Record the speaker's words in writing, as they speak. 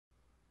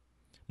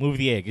Move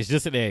the egg. It's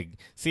just an egg.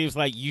 Seems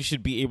like you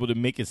should be able to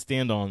make it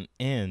stand on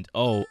end.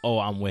 Oh,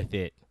 I'm with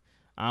it.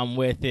 I'm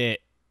with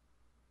it.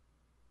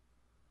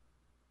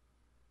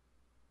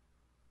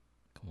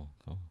 Come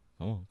on.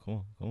 Oh,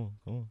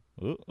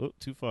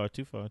 too far.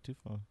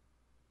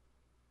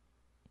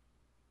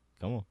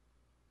 Come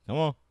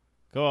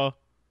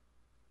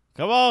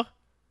on.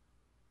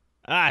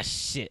 Ah,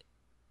 shit.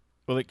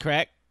 Will it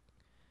crack?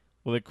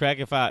 Will it crack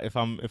if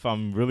I'm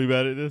really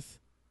bad at this?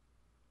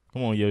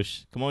 Come on,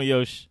 Yosh.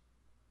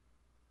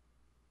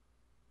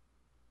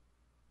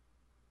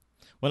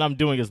 What I'm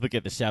doing is look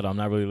at the shadow. I'm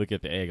not really looking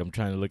at the egg. I'm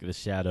trying to look at the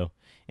shadow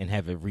and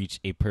have it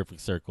reach a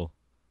perfect circle.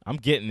 I'm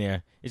getting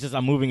there. It's just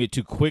I'm moving it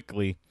too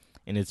quickly,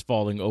 and it's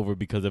falling over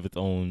because of its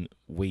own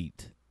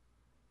weight.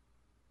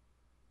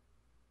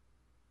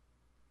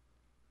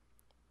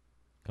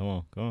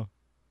 Come on.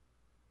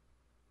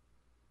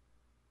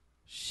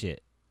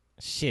 Shit.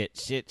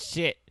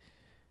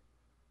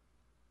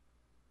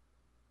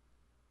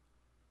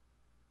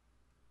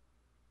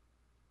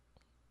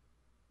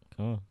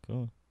 Come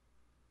on.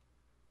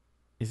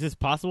 Is this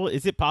possible?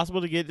 Is it possible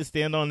to get it to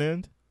stand on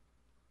end?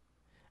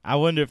 I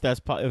wonder if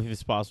if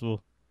it's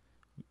possible.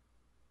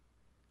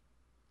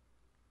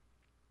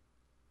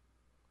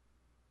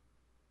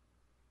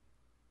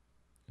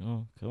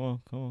 Oh,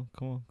 come on.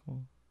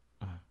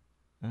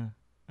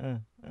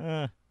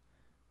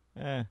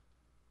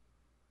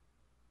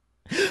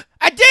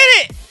 I did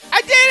it!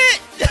 I did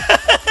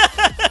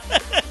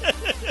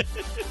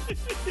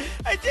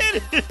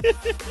it!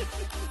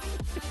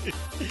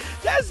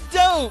 That's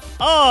dope!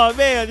 Oh,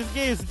 man, this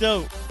game's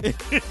dope.